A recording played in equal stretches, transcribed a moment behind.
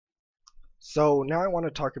So now I want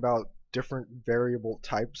to talk about different variable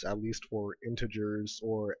types, at least for integers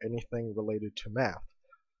or anything related to math.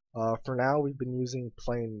 For now, we've been using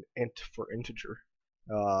plain int for integer.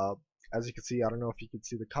 Uh, as you can see, I don't know if you can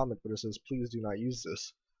see the comment, but it says please do not use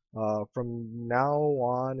this. From now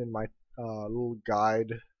on in my little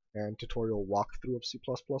guide and tutorial walkthrough of C++,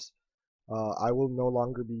 I will no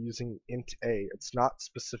longer be using int a. It's not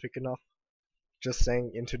specific enough. Just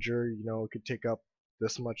saying integer, it could take up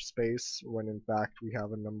this much space when in fact we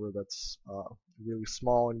have a number that's really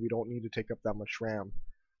small and we don't need to take up that much RAM.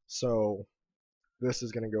 So this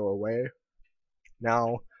is going to go away.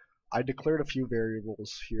 Now, I declared a few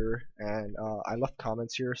variables here and I left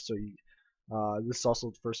comments here, so this is also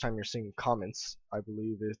the first time you're seeing comments. I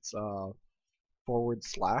believe it's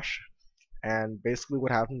 /, and basically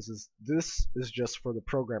what happens is this is just for the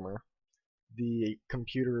programmer. The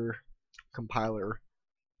computer compiler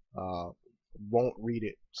won't read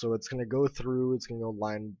it. So it's going to go through, it's going to go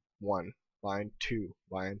line 1, line 2,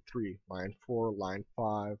 line 3, line 4, line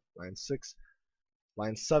 5, line 6,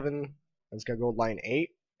 line 7, and it's going to go line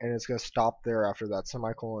 8, and it's going to stop there after that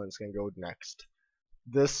semicolon, and it's going to go next.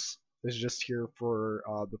 This is just here for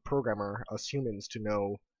the programmer, us humans, to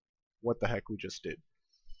know what the heck we just did.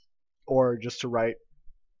 Or just to write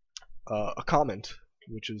a comment,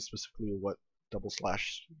 which is specifically what double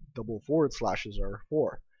forward slashes are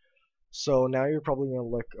for. So now you're probably going to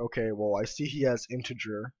look, okay, well, I see he has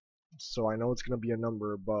integer, so I know it's going to be a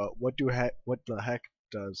number, but what the heck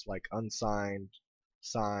does like unsigned,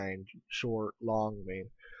 signed, short, long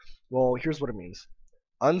mean? Well, here's what it means.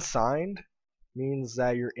 Unsigned means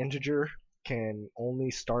that your integer can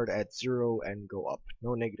only start at 0 and go up,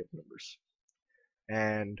 no negative numbers.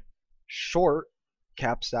 And short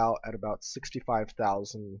caps out at about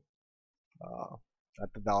 65,000,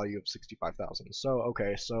 at the value of 65,000. So,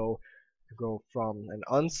 okay, so go from an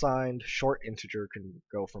unsigned short integer can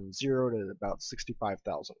go from 0 to about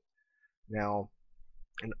 65,000. Now,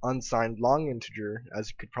 an unsigned long integer, as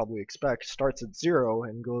you could probably expect, starts at 0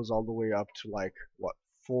 and goes all the way up to like, what,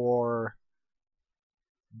 4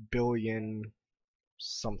 billion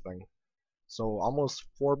something. So almost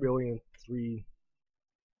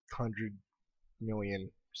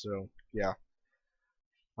 4,300,000,000. So, yeah.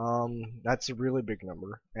 That's a really big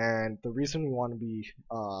number. And the reason we want to be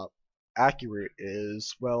accurate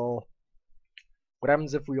is, well, what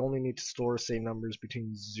happens if we only need to store, say, numbers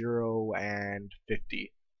between 0 and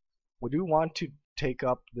 50? Would you want to take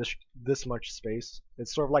up this much space?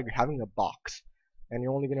 It's sort of like having a box, and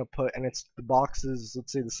you're only going to put, and it's the box is,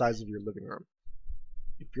 let's say, the size of your living room.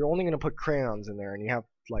 If you're only going to put crayons in there and you have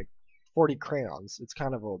like 40 crayons, it's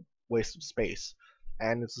kind of a waste of space.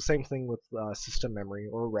 And it's the same thing with system memory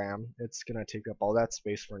or RAM. It's going to take up all that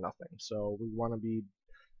space for nothing. So we want to be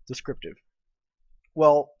descriptive.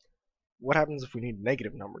 Well, what happens if we need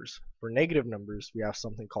negative numbers? For negative numbers, we have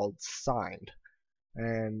something called signed.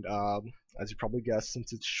 And as you probably guessed,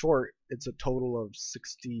 since it's short, it's a total of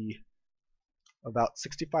about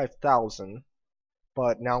 65,000.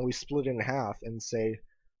 But now we split it in half and say,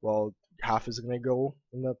 well, half is going to go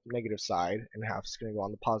on the negative side and half is going to go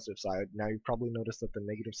on the positive side. Now you probably noticed that the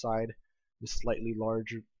negative side is slightly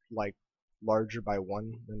larger, like larger by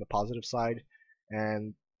 1 than the positive side,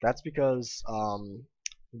 and that's because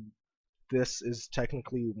this is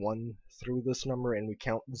technically 1 through this number and we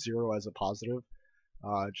count 0 as a positive,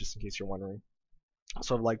 just in case you're wondering.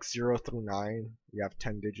 So like 0 through 9, we have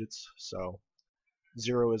 10 digits, so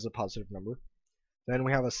 0 is a positive number. Then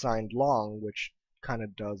we have a signed long, which kind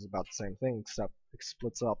of does about the same thing, except it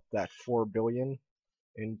splits up that 4 billion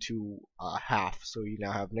into half. So you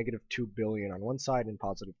now have negative 2 billion on one side and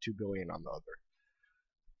positive 2 billion on the other.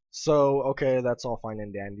 So, okay, that's all fine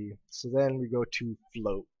and dandy. So then we go to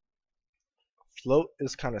float. Float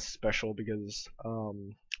is kind of special because,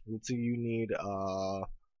 let's say you need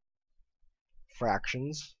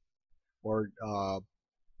fractions or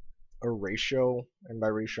a ratio, and by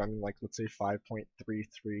ratio I mean like, let's say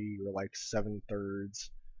 5.33 or like 7/3.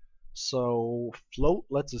 So float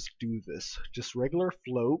lets us do this. Just regular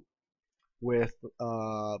float with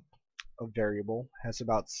a variable has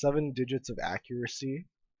about 7 digits of accuracy.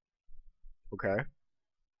 Okay.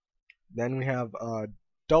 Then we have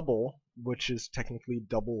double, which is technically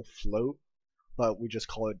double float, but we just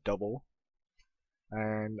call it double.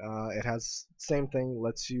 And it has same thing,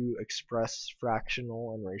 lets you express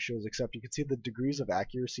fractional and ratios, except you can see the degrees of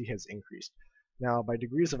accuracy has increased. Now, by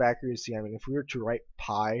degrees of accuracy, I mean if we were to write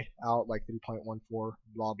pi out like 3.14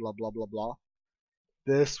 blah blah blah blah blah,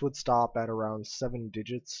 this would stop at around 7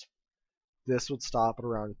 digits. This would stop at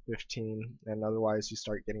around 15, and otherwise you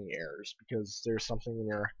start getting errors because there's something in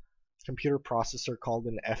your computer processor called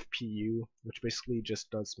an FPU, which basically just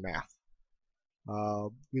does math.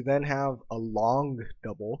 We then have a long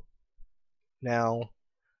double. Now,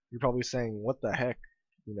 you're probably saying, what the heck?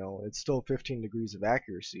 You know, it's still 15 degrees of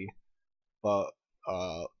accuracy, but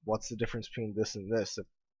what's the difference between this and this? If,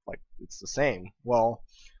 like, it's the same. Well,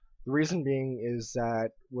 the reason being is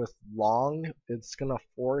that with long, it's gonna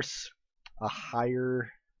force a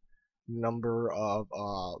higher number of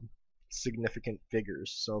significant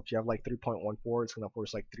figures. So if you have like 3.14, it's gonna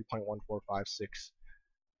force like 3.1456.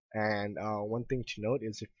 And one thing to note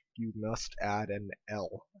is if you must add an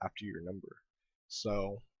L after your number.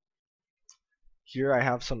 So here I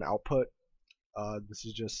have some output. This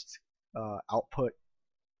is just output,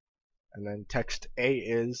 and then text A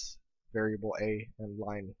is variable A, and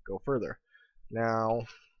line go further. Now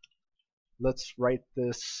let's write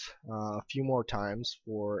this a few more times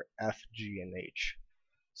for F, G, and H.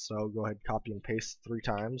 So go ahead, copy and paste 3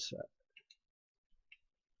 times,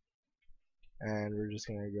 and we're just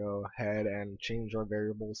going to go ahead and change our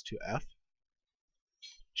variables to F,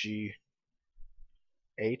 G,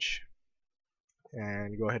 H,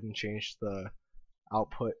 and go ahead and change the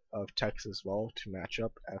output of text as well to match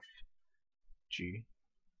up F, G,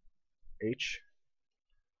 H.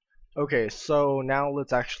 Okay, so now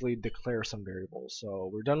let's actually declare some variables. So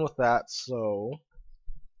we're done with that. So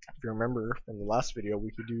if you remember from the last video,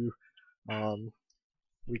 we could do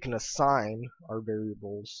we can assign our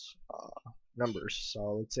variables numbers.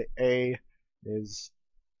 So let's say A is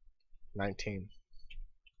 19.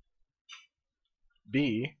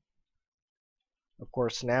 B, of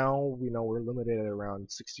course, now we know we're limited at around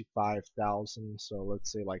 65,000. So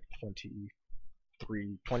let's say like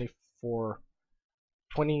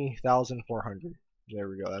 20,400. There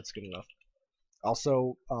we go. That's good enough.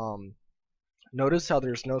 Also, notice how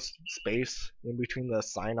there's no space in between the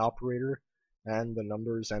assign operator and the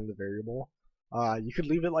numbers and the variable. You could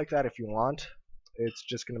leave it like that if you want. It's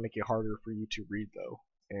just going to make it harder for you to read though.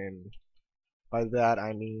 And by that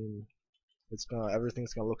I mean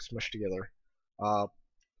everything's going to look smushed together.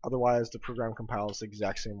 Otherwise the program compiles the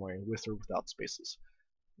exact same way, with or without spaces,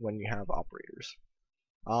 when you have operators.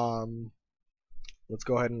 Let's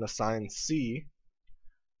go ahead and assign C.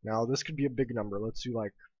 Now this could be a big number. Let's do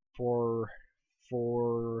like 4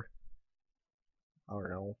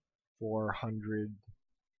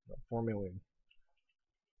 million.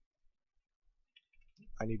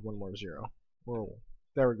 I need one more zero. Whoa.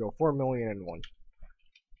 There we go, 4,000,001.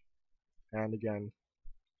 And again,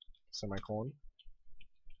 semicolon.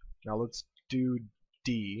 Now let's do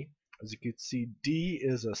D. As you can see, D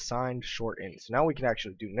is assigned short int. So now we can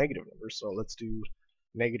actually do negative numbers. So let's do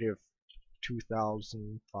negative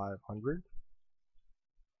 2,500.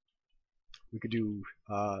 We could do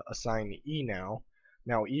assign E now.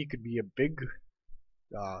 Now E could be a big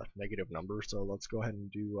negative number. So let's go ahead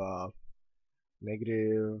and do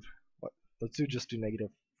negative. What? Let's just do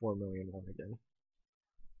negative 4,000,001 again.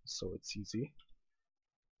 So it's easy.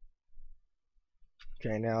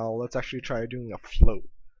 Okay, now let's actually try doing a float.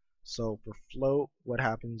 So for float, what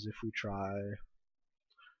happens if we try?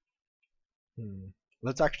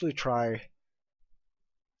 Let's actually try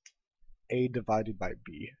A divided by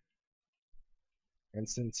B. And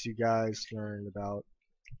since you guys learned about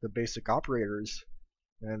the basic operators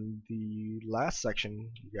in the last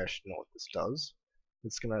section, you guys should know what this does.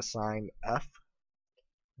 It's going to assign F,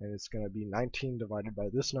 and it's going to be 19 divided by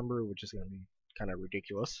this number, which is going to be kind of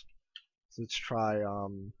ridiculous. So let's try,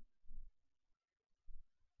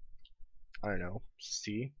 I don't know,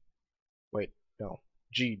 C. Wait, no,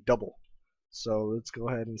 G double. So let's go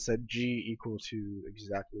ahead and set G equal to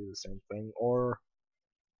exactly the same thing, or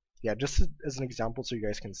yeah, just as an example so you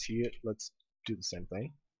guys can see it, let's do the same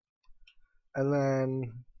thing. And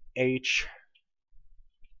then H,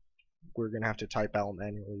 we're gonna have to type out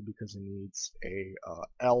manually because it needs a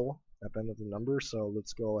L at the end of the number. So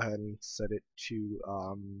let's go ahead and set it to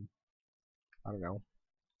I don't know,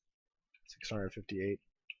 658.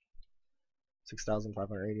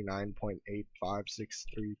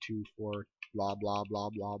 6,589.85632 blah blah blah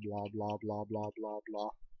blah blah blah blah blah blah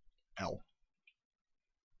blah L.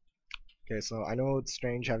 Okay, so I know it's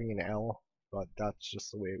strange having an L, but that's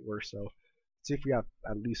just the way it works. So let's see if we have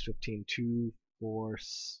at least 15. 2, 4,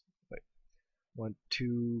 wait, 1,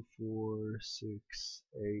 2, 4, 6,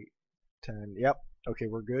 8, 10. Yep. Okay,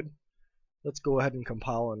 we're good. Let's go ahead and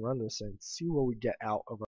compile and run this and see what we get out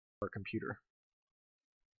of our computer.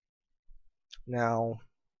 Now,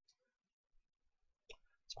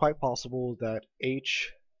 it's quite possible that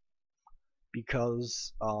H,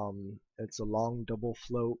 because it's a long double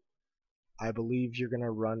float, I believe you're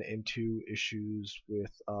gonna run into issues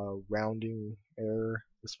with rounding error,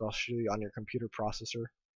 especially on your computer processor.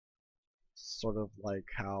 Sort of like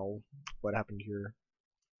what happened here.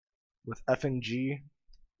 With F and G,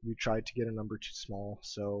 we tried to get a number too small,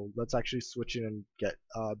 so let's actually switch it and get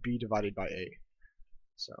B divided by A.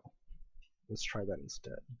 So let's try that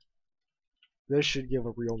instead. This should give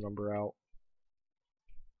a real number out.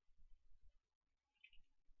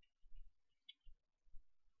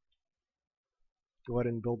 Go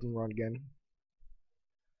ahead and build and run again.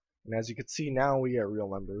 And as you can see now we get real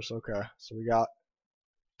numbers. Okay, so we got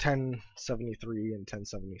 1073 and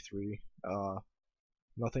 1073.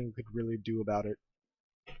 Nothing we could really do about it.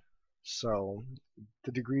 So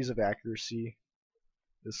the degrees of accuracy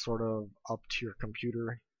is sort of up to your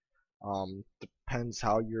computer. Depends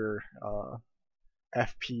how your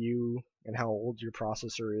FPU and how old your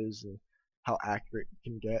processor is and how accurate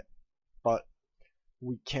you can get. But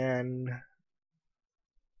we can.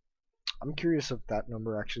 I'm curious if that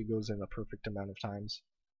number actually goes in a perfect amount of times.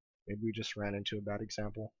 Maybe we just ran into a bad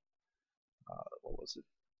example. What was it?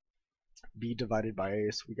 B divided by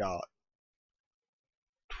A, so we got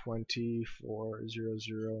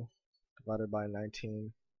 2400 divided by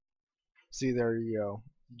 19. See, there you go.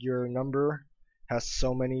 Your number has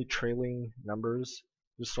so many trailing numbers,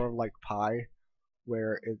 just sort of like pi,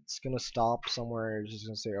 where it's gonna stop somewhere and it's just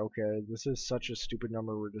gonna say, okay, this is such a stupid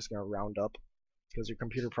number, we're just gonna round up, because your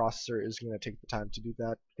computer processor is gonna take the time to do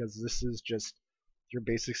that, because this is just your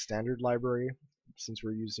basic standard library, since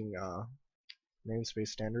we're using namespace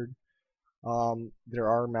standard. There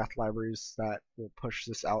are math libraries that will push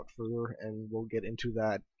this out further, and we'll get into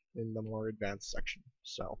that in the more advanced section.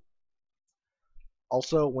 So,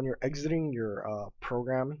 also, when you're exiting your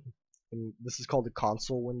program, and this is called the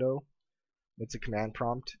console window, it's a command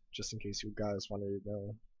prompt, just in case you guys want to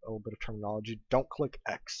know a little bit of terminology. Don't click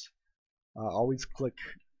X. Always click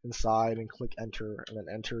inside and click enter, and then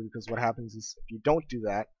enter, because what happens is if you don't do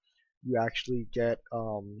that, you actually get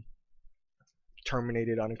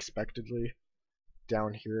terminated unexpectedly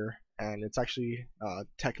down here, and it's actually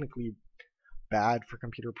technically bad for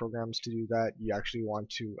computer programs to do that. You actually want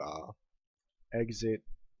to exit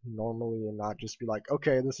normally and not just be like,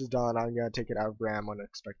 okay, this is done, I'm gonna take it out of RAM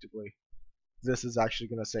unexpectedly. This is actually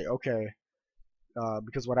gonna say, okay,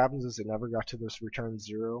 because what happens is it never got to this return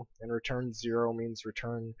 0, and return 0 means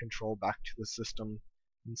return control back to the system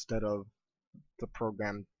instead of the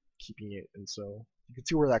program keeping it, and so you can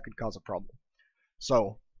see where that could cause a problem.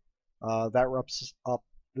 So that wraps up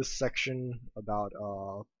this section about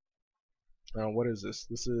what is this?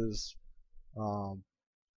 This is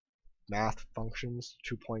math functions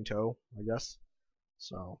 2.0, I guess.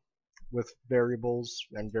 So with variables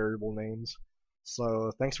and variable names.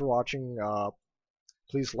 So thanks for watching.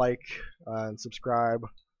 Please like and subscribe.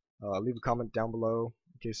 Leave a comment down below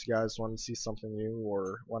in case you guys want to see something new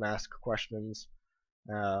or want to ask questions.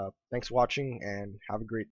 Thanks for watching, and have a great